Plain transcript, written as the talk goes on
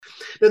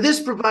Now,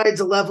 this provides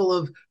a level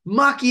of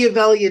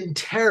Machiavellian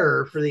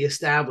terror for the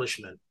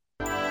establishment.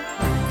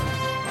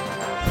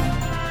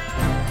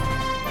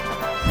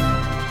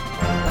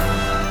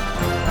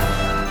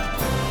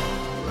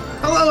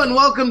 Hello and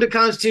welcome to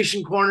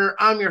Constitution Corner.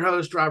 I'm your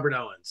host, Robert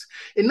Owens.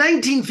 In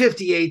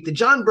 1958, the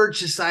John Birch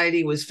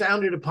Society was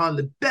founded upon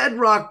the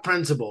bedrock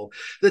principle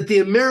that the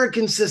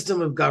American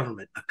system of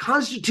government, a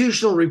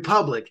constitutional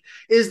republic,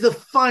 is the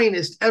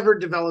finest ever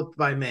developed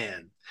by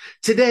man.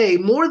 Today,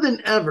 more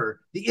than ever,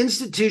 the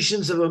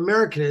institutions of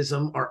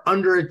Americanism are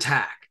under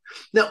attack.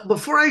 Now,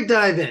 before I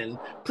dive in,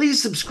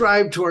 please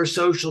subscribe to our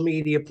social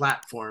media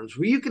platforms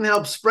where you can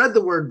help spread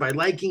the word by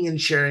liking and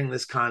sharing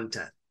this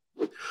content.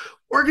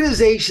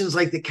 Organizations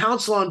like the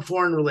Council on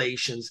Foreign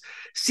Relations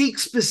seek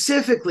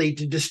specifically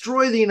to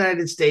destroy the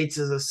United States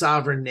as a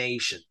sovereign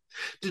nation.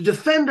 To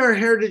defend our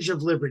heritage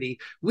of liberty,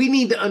 we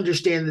need to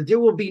understand that there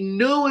will be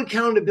no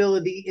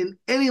accountability in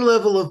any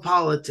level of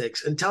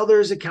politics until there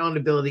is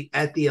accountability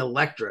at the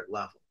electorate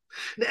level.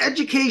 Now,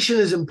 education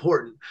is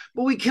important,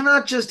 but we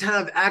cannot just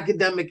have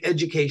academic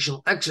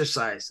educational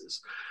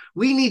exercises.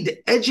 We need to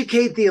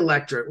educate the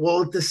electorate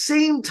while at the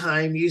same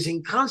time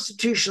using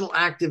constitutional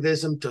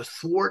activism to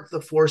thwart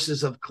the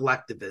forces of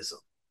collectivism.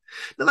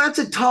 Now, that's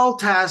a tall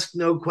task,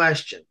 no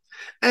question.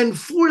 And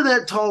for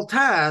that tall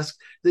task,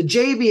 the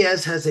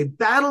JBS has a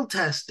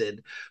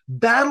battle-tested,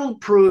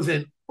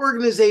 battle-proven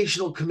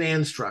organizational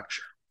command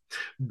structure.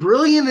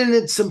 Brilliant in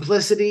its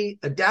simplicity,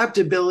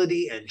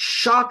 adaptability, and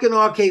shock and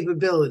awe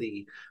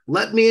capability,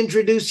 let me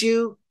introduce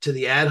you to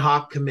the Ad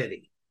Hoc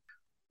Committee.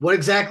 What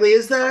exactly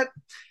is that?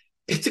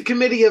 It's a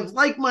committee of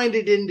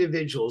like-minded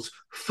individuals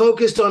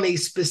focused on a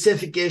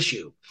specific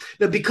issue.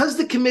 Now, because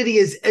the committee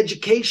is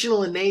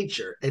educational in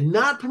nature and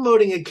not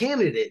promoting a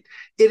candidate,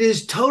 it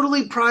is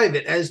totally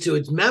private as to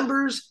its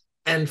members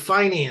and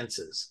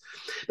finances.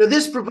 Now,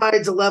 this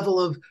provides a level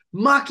of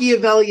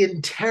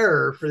Machiavellian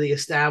terror for the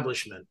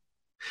establishment.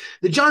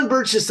 The John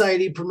Birch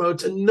Society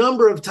promotes a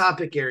number of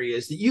topic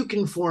areas that you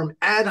can form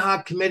ad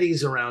hoc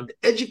committees around to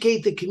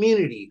educate the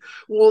community,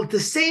 while at the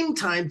same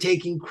time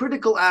taking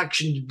critical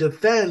action to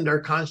defend our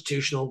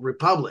constitutional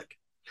republic.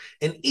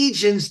 In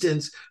each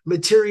instance,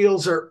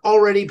 materials are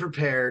already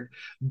prepared,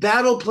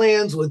 battle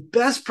plans with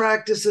best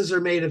practices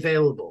are made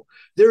available.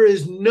 There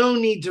is no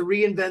need to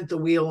reinvent the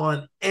wheel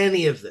on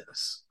any of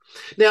this.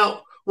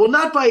 Now, while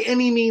not by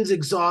any means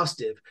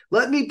exhaustive,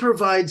 let me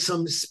provide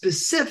some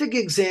specific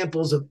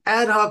examples of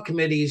ad hoc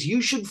committees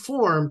you should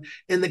form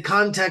in the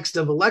context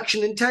of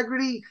election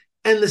integrity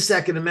and the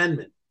Second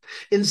Amendment.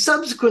 In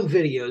subsequent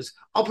videos,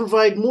 I'll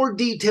provide more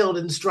detailed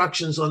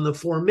instructions on the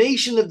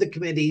formation of the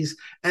committees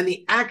and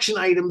the action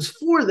items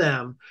for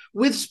them,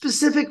 with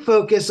specific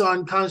focus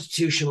on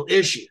constitutional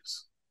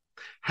issues.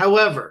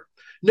 However,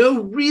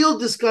 no real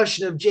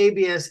discussion of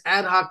JBS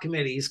ad hoc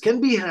committees can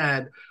be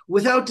had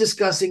without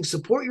discussing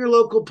Support Your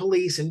Local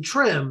Police and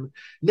TRIM,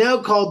 now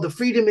called the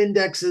Freedom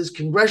Index's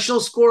Congressional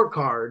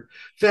Scorecard,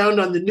 found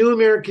on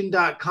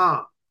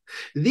thenewamerican.com.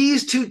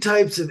 These two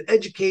types of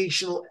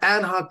educational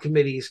ad hoc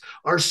committees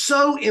are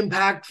so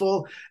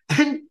impactful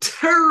and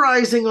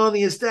terrorizing on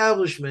the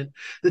establishment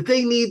that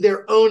they need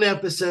their own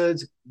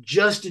episodes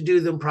just to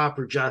do them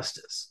proper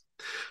justice.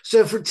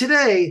 So for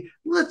today,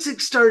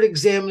 let's start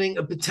examining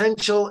a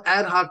potential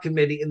ad hoc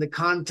committee in the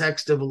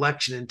context of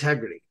election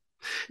integrity.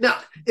 Now,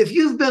 if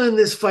you've been in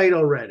this fight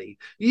already,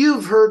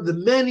 you've heard the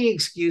many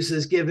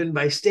excuses given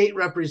by state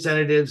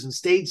representatives and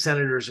state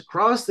senators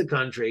across the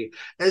country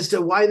as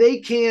to why they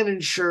can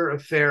ensure a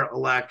fair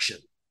election.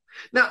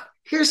 Now,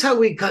 here's how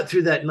we cut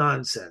through that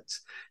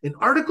nonsense. In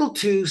Article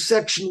 2,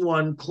 Section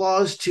 1,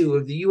 Clause 2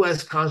 of the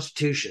U.S.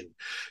 Constitution,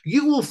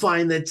 you will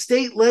find that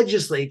state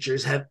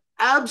legislatures have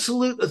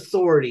absolute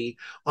authority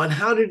on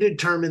how to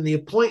determine the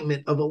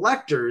appointment of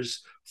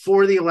electors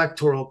for the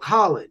Electoral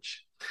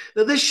College.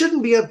 Now, this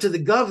shouldn't be up to the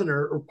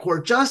governor or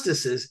court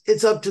justices.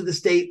 It's up to the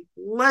state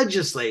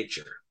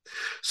legislature.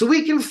 So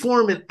we can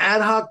form an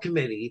ad hoc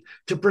committee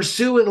to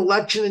pursue an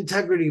election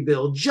integrity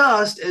bill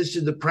just as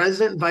to the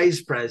president and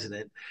vice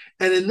president.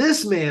 And in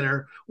this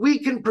manner, we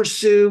can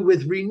pursue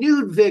with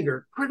renewed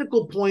vigor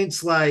critical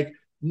points like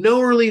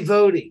no early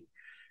voting,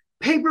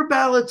 paper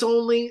ballots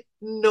only,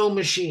 no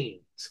machine.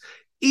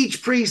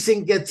 Each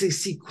precinct gets a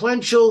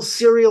sequential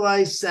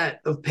serialized set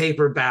of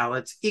paper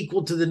ballots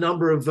equal to the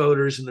number of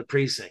voters in the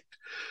precinct.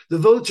 The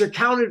votes are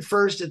counted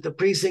first at the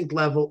precinct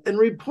level and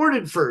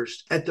reported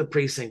first at the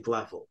precinct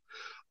level.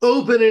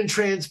 Open and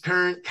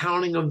transparent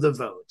counting of the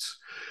votes.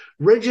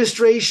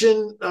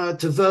 Registration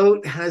to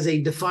vote has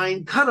a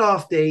defined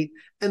cutoff date,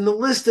 and the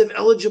list of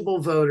eligible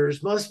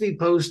voters must be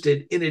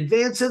posted in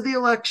advance of the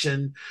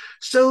election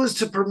so as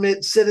to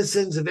permit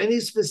citizens of any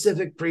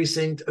specific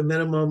precinct a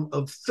minimum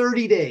of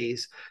 30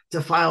 days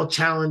to file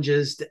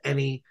challenges to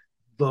any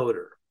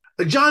voter.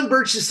 A John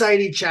Birch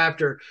Society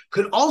chapter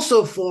could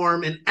also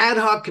form an ad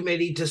hoc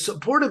committee to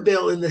support a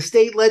bill in the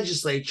state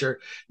legislature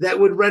that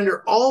would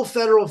render all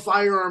federal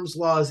firearms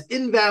laws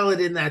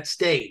invalid in that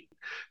state.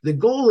 The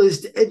goal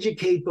is to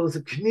educate both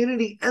the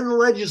community and the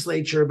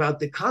legislature about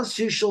the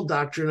constitutional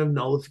doctrine of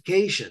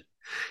nullification.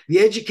 The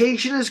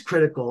education is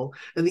critical,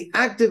 and the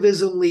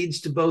activism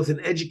leads to both an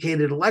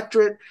educated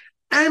electorate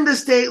and a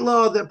state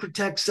law that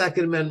protects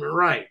Second Amendment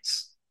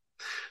rights.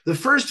 The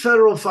first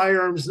federal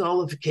firearms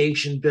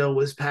nullification bill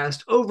was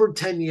passed over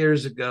 10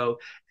 years ago,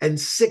 and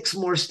 6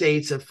 more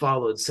states have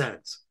followed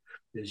since.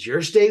 Is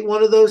your state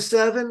one of those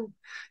 7?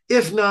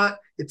 If not,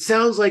 it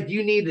sounds like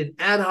you need an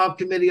ad hoc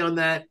committee on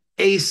that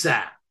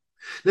ASAP.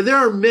 Now, there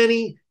are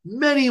many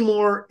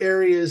more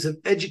areas of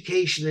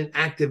education and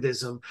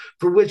activism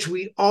for which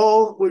we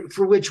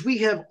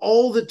have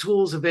all the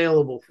tools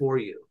available for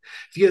you.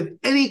 If you have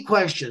any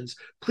questions,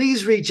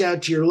 please reach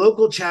out to your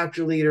local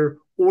chapter leader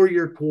or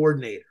your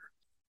coordinator.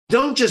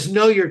 Don't just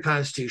know your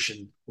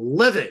Constitution,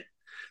 live it.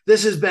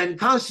 This has been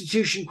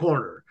Constitution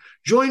Corner.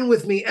 Join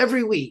with me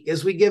every week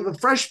as we give a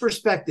fresh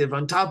perspective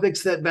on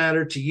topics that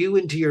matter to you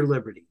and to your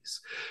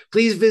liberties.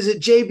 Please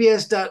visit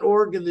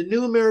jbs.org and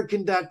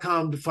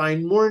thenewamerican.com to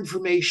find more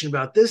information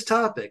about this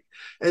topic,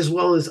 as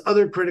well as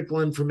other critical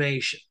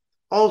information.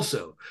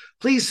 Also,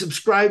 please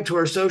subscribe to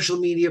our social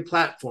media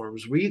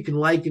platforms where you can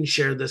like and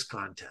share this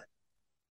content.